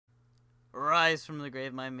Rise from the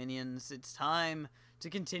grave, my minions. It's time to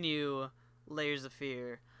continue Layers of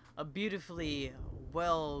Fear, a beautifully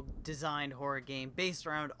well-designed horror game based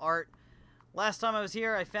around art. Last time I was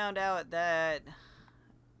here, I found out that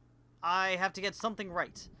I have to get something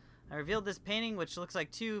right. I revealed this painting, which looks like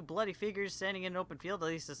two bloody figures standing in an open field. At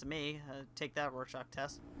least it's to me. Take that Rorschach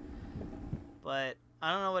test. But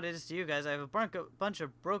I don't know what it is to you guys. I have a bunch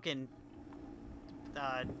of broken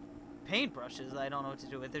paintbrushes that I don't know what to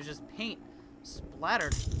do with. There's just paint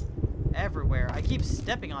splattered everywhere. I keep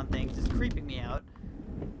stepping on things. It's creeping me out.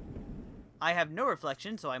 I have no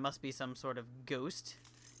reflection, so I must be some sort of ghost.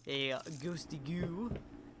 A ghosty goo.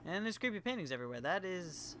 And there's creepy paintings everywhere. That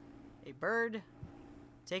is a bird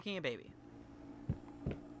taking a baby.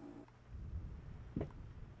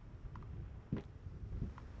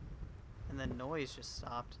 And the noise just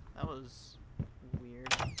stopped. That was weird.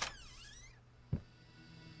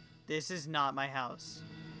 This is not my house.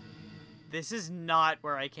 This is not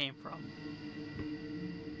where I came from.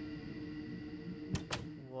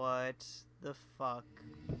 What the fuck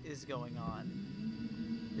is going on?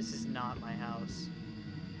 This is not my house.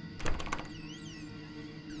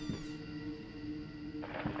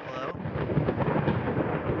 Hello?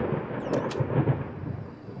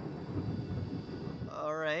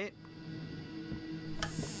 Alright.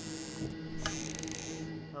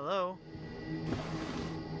 Hello?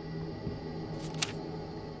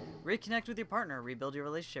 Reconnect with your partner, rebuild your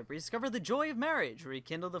relationship, rediscover the joy of marriage,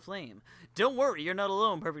 rekindle the flame. Don't worry, you're not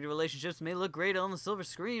alone. Perfect relationships may look great on the silver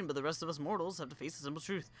screen, but the rest of us mortals have to face the simple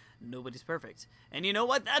truth. Nobody's perfect. And you know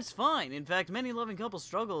what? That's fine. In fact, many loving couples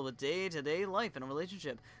struggle with day-to-day life in a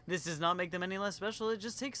relationship. This does not make them any less special, it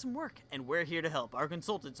just takes some work. And we're here to help. Our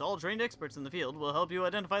consultants, all trained experts in the field, will help you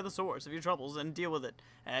identify the source of your troubles and deal with it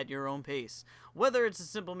at your own pace. Whether it's a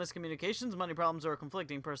simple miscommunications, money problems, or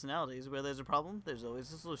conflicting personalities, where there's a problem, there's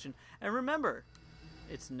always a solution. And remember,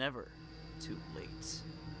 it's never too late.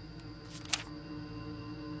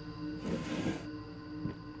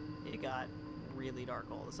 It got really dark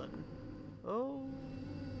all of a sudden. Oh,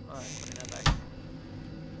 alright, putting that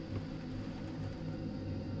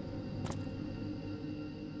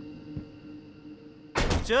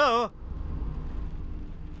back. Joe!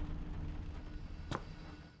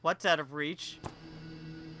 What's out of reach?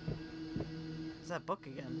 What's that book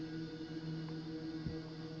again?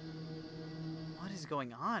 What is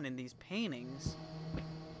going on in these paintings?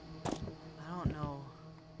 I don't know.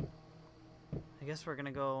 I guess we're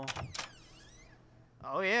gonna go...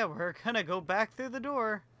 Oh yeah, we're gonna go back through the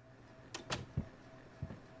door.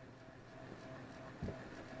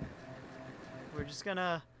 We're just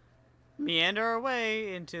gonna meander our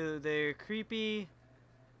way into the creepy...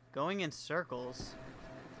 Going in circles.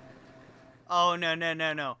 Oh, no, no,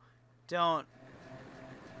 no, no. Don't.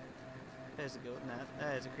 There's a goat in that.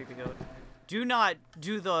 That is a creepy goat. Do not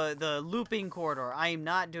do the looping corridor. I am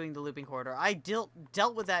not doing the looping corridor. I dealt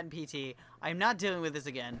with that in PT. I'm not dealing with this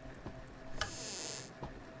again.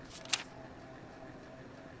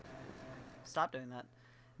 Stop doing that.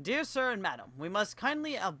 Dear sir and madam, we must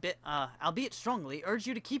kindly, albeit strongly, urge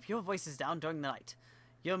you to keep your voices down during the night.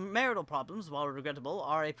 Your marital problems, while regrettable,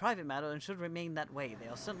 are a private matter and should remain that way. They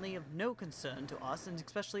are certainly of no concern to us, and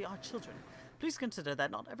especially our children. Please consider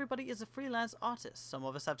that not everybody is a freelance artist. Some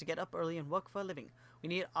of us have to get up early and work for a living. We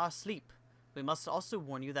need our sleep. We must also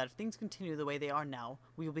warn you that if things continue the way they are now,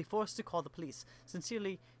 we will be forced to call the police.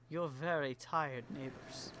 Sincerely, your very tired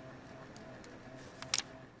neighbors.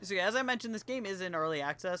 So as I mentioned, this game is in early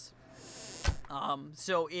access.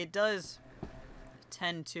 So it does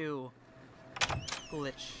tend to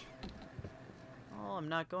glitch. Oh, I'm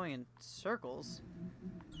not going in circles.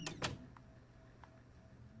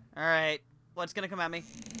 Alright, what's gonna come at me?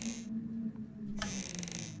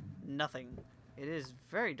 Nothing. It is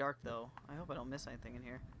very dark though. I hope I don't miss anything in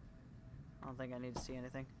here. I don't think I need to see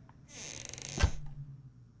anything.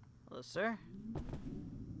 Hello, sir?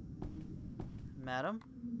 Madam?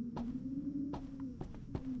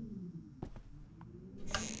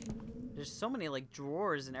 There's so many like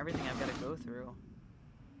drawers and everything I've got to go through.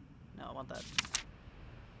 No, I want that.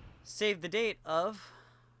 Save the date of...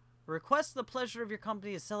 Request the pleasure of your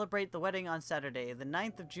company to celebrate the wedding on Saturday, the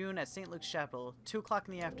 9th of June at St. Luke's Chapel, 2 o'clock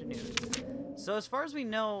in the afternoon. So as far as we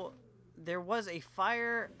know, there was a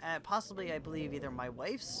fire at possibly, I believe, either my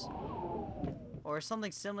wife's or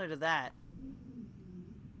something similar to that.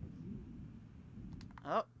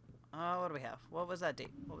 Oh, what do we have? What was that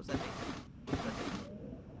date? What was that date? What was that date?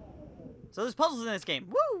 So there's puzzles in this game.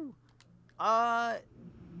 Woo!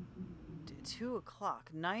 2 o'clock.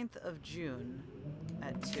 9th of June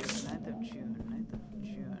at 2. 9th of June. 9th of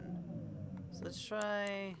June. So let's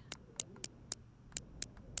try...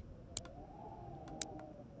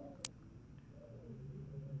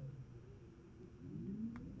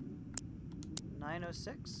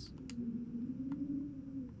 906?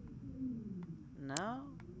 No?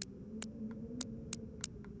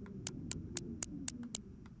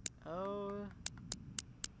 Oh,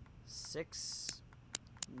 6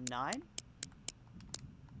 9?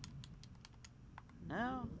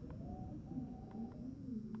 No.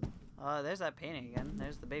 There's that painting again.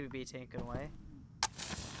 There's the baby bee taken away.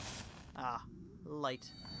 Ah, light.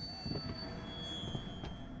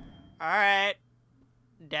 Alright.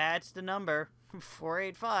 That's the number.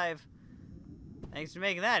 485. Thanks for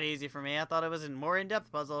making that easy for me. I thought it was a more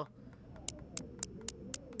in-depth puzzle.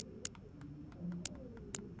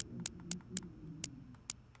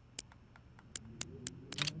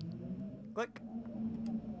 Click.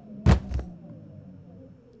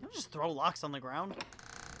 Don't just throw locks on the ground.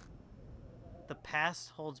 The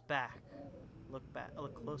past holds back. Look back.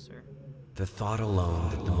 Look closer. The thought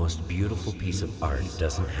alone that the most beautiful piece of art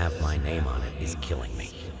doesn't have my name on it is killing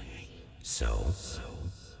me. So,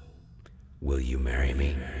 will you marry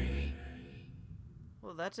me?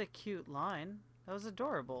 Well, that's a cute line. That was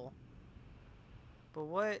adorable. But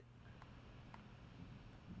what?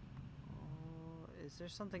 Oh, is there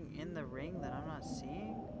something in the ring that I'm not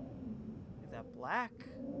seeing? Is that black?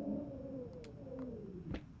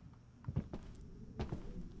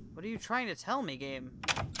 What are you trying to tell me, game?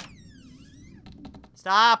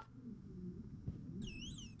 Stop!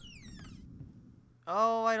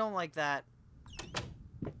 Oh, I don't like that.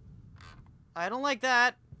 I don't like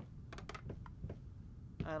that.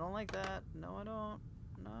 I don't like that. No, I don't.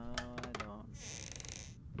 No, I don't.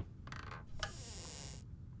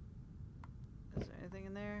 Is there anything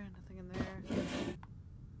in there? Nothing in there.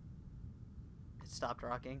 It stopped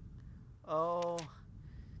rocking. Oh.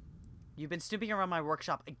 You've been snooping around my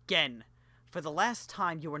workshop again. For the last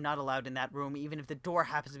time, you are not allowed in that room, even if the door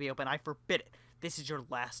happens to be open. I forbid it. This is your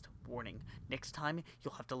last warning. Next time,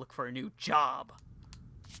 you'll have to look for a new job.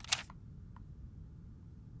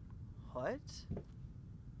 What?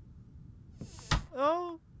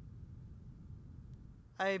 Oh.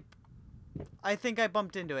 I think I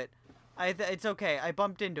bumped into it. It's okay. I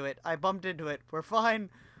bumped into it. I bumped into it. We're fine.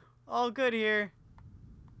 All good here.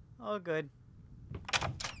 All good.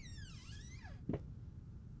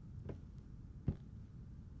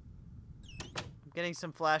 I'm getting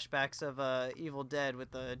some flashbacks of Evil Dead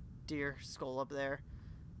with the deer skull up there.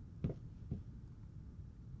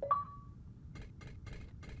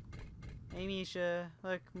 Hey, Misha.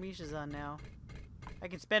 Look, Misha's on now. I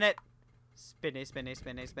can spin it. Spin it, spin it,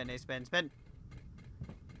 spin it, spin it, spin, spin.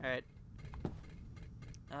 Alright.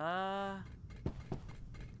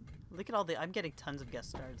 Look at all the... I'm getting tons of guest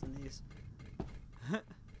stars in these.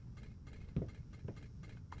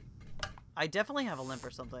 I definitely have a limp or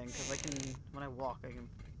something, because I can... When I walk, I can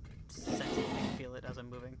sense it and feel it as I'm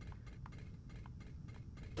moving.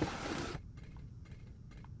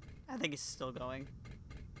 I think it's still going.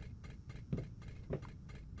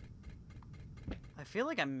 I feel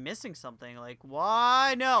like I'm missing something. Like,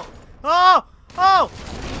 why? No. Oh! Oh!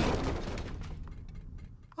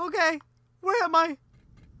 Okay. Where am I?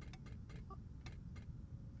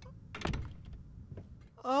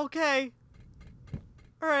 Okay.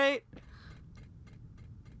 Alright.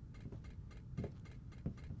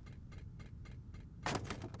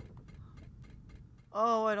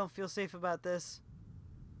 Oh, I don't feel safe about this.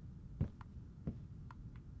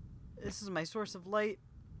 This is my source of light.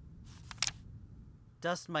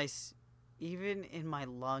 Dust mice, even in my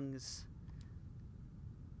lungs.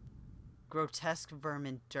 Grotesque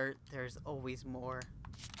vermin dirt, there's always more.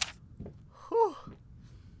 Whew.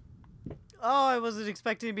 Oh, I wasn't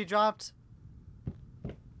expecting to be dropped.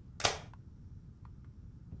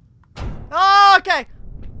 Oh, okay!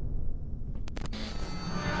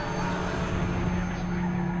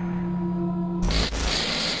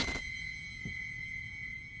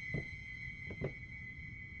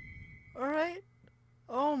 Alright.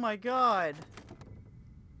 Oh my god.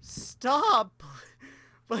 Stop!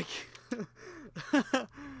 Like...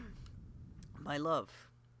 My love,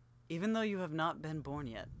 even though you have not been born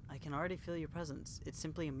yet, I can already feel your presence. It's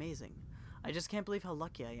simply amazing. I just can't believe how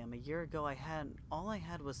lucky I am. A year ago, all I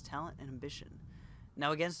had was talent and ambition.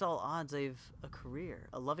 Now, against all odds, I've a career,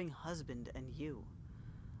 a loving husband, and you.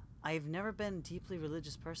 I've never been a deeply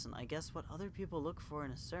religious person. I guess what other people look for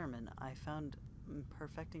in a sermon, I found in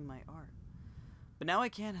perfecting my art. But now I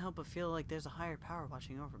can't help but feel like there's a higher power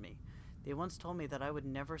watching over me. They once told me that I would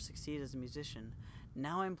never succeed as a musician.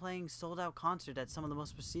 Now I'm playing sold-out concert at some of the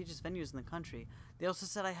most prestigious venues in the country. They also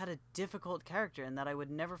said I had a difficult character and that I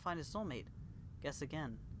would never find a soulmate. Guess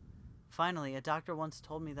again. Finally, a doctor once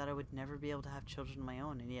told me that I would never be able to have children of my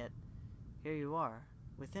own, and yet, here you are,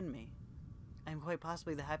 within me. I am quite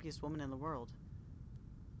possibly the happiest woman in the world.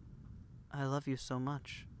 I love you so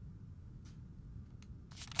much.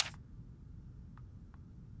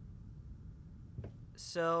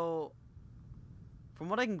 So, from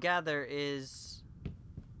what I can gather is...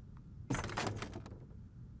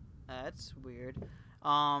 That's weird.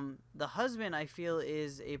 The husband, I feel,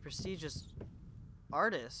 is a prestigious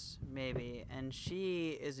artist, maybe, and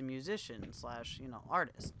she is a musician slash, you know,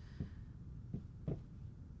 artist.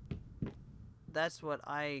 That's what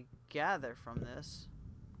I gather from this.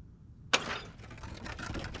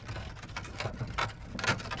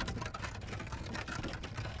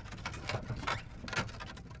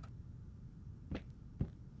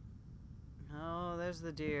 Oh, there's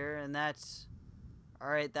the deer, and that's...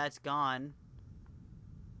 Alright, that's gone.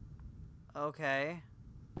 Okay.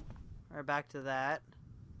 We're back to that.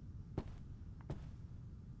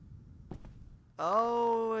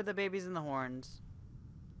 Oh, the babies in the horns.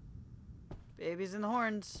 Babies in the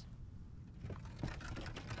horns.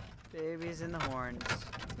 Babies in the horns.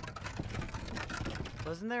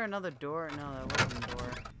 Wasn't there another door? No, that wasn't a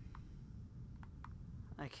door.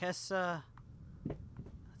 I guess,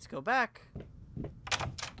 let's go back.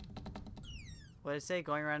 What did it say?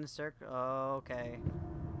 Going around in a circle? Oh, okay.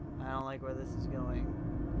 I don't like where this is going.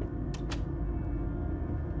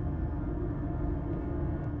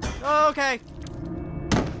 Oh, okay.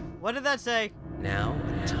 What did that say? Now,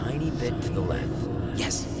 a tiny bit to the left.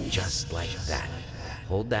 Yes, just like that.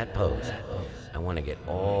 Hold that pose. I want to get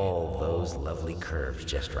all those lovely curves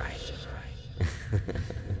just right.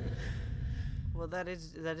 Well, that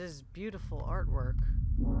is beautiful artwork.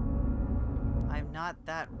 I'm not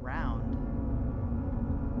that round.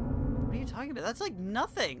 What are you talking about? That's like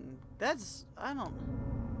nothing. That's... I don't...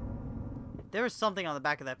 There was something on the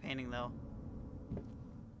back of that painting, though.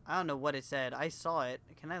 I don't know what it said. I saw it.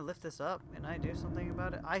 Can I lift this up? Can I do something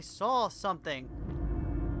about it? I saw something.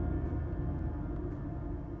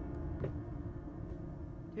 Do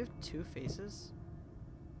you have two faces?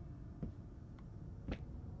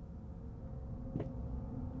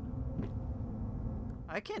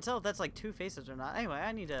 I can't tell if that's like two faces or not. Anyway,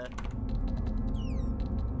 I need to...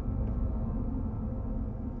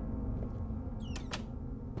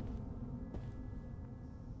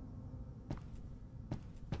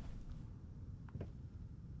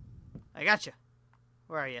 I gotcha.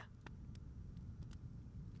 Where are you?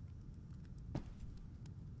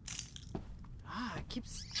 Ah, it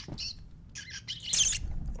keeps...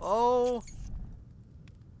 Oh.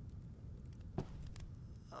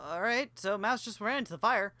 Alright, so mouse just ran into the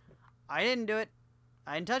fire. I didn't do it.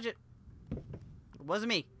 I didn't touch it. It wasn't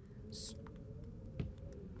me.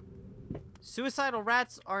 Suicidal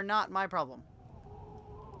rats are not my problem.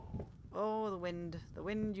 Oh, the wind. The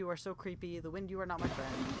wind, you are so creepy. The wind, you are not my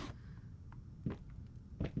friend.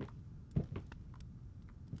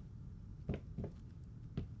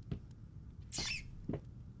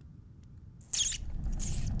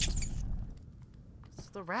 It's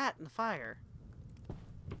the rat in the fire.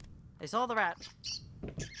 I saw the rat.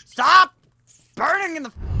 Stop burning in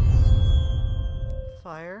the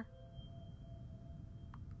fire.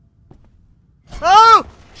 Oh!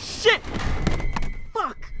 Shit!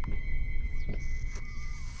 Fuck!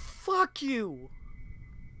 Fuck you!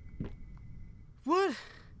 What?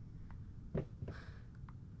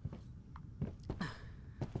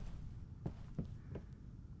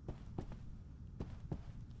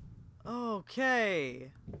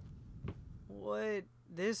 Okay. What?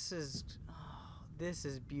 This is... Oh, this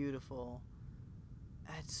is beautiful.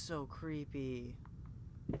 That's so creepy.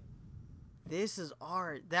 This is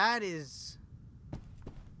art. That is...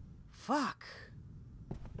 Fuck.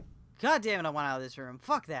 God damn it, I want out of this room.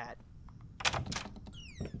 Fuck that.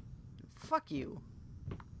 Fuck you.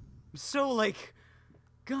 I'm so, like...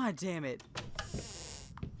 God damn it.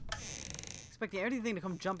 Expecting everything to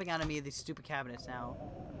come jumping out of me of these stupid cabinets now.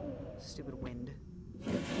 Stupid wind.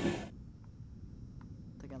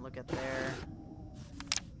 Look at there.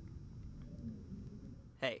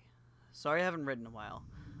 Hey, sorry I haven't written in a while.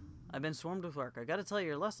 I've been swarmed with work. I gotta tell you,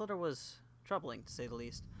 your last letter was troubling, to say the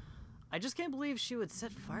least. I just can't believe she would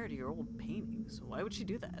set fire to your old paintings. Why would she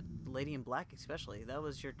do that? The Lady in Black especially. That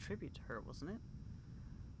was your tribute to her, wasn't it?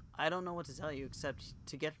 I don't know what to tell you except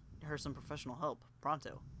to get her some professional help,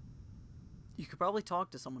 pronto. You could probably talk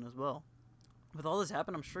to someone as well. With all this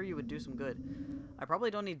happen, I'm sure you would do some good. I probably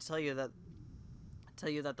don't need to tell you that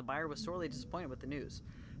the buyer was sorely disappointed with the news.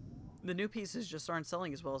 The new pieces just aren't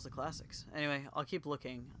selling as well as the classics. Anyway, I'll keep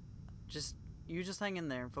looking. You just hang in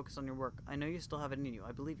there and focus on your work. I know you still have it in you.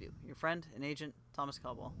 I believe you. Your friend and agent, Thomas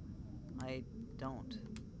Caldwell. I don't.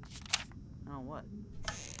 Oh, what?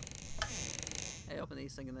 I open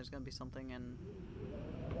these thinking there's gonna be something, and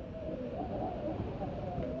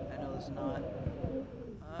I know was not.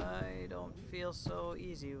 I don't feel so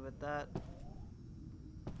easy with that.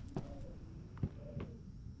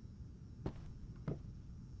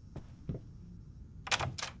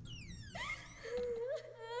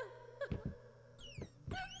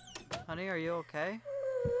 Honey, are you okay?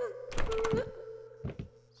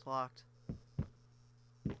 It's locked.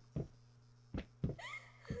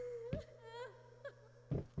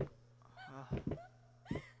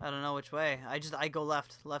 I don't know which way. I go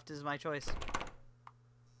left. Left is my choice.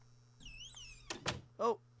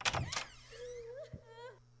 Oh.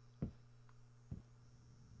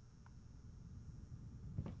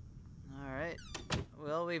 Alright.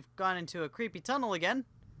 Well, we've gone into a creepy tunnel again.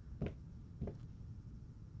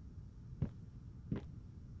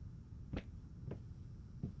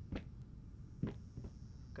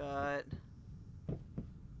 Got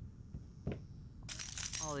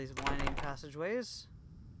all these winding passageways.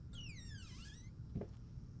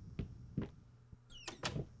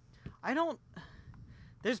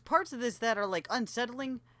 There's parts of this that are like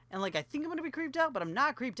unsettling and like I think I'm gonna be creeped out, but I'm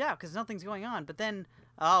not creeped out because nothing's going on. But then,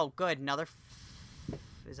 oh good, another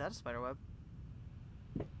is that a spider web?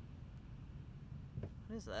 What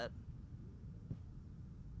is that?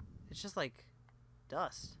 It's just like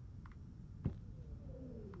dust.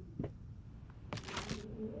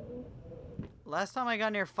 Last time I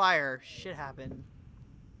got near fire, shit happened.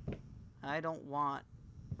 I don't want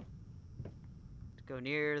to go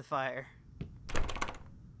near the fire.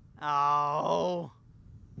 Oh.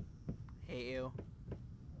 Hate you.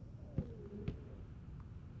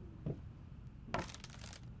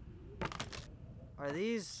 Are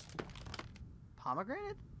these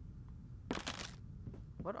pomegranate?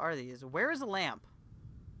 What are these? Where is the lamp?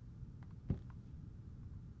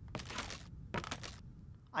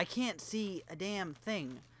 I can't see a damn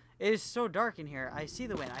thing. It is so dark in here. I see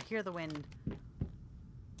the wind. I hear the wind.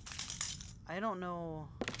 I don't know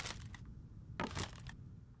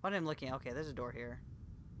what I'm looking at. Okay, there's a door here.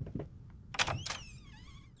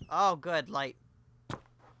 Oh, good. Light.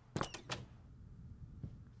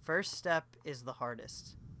 First step is the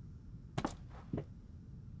hardest.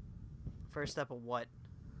 First step of what?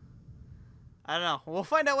 I don't know. We'll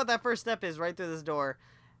find out what that first step is right through this door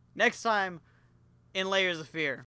next time in Layers of Fear.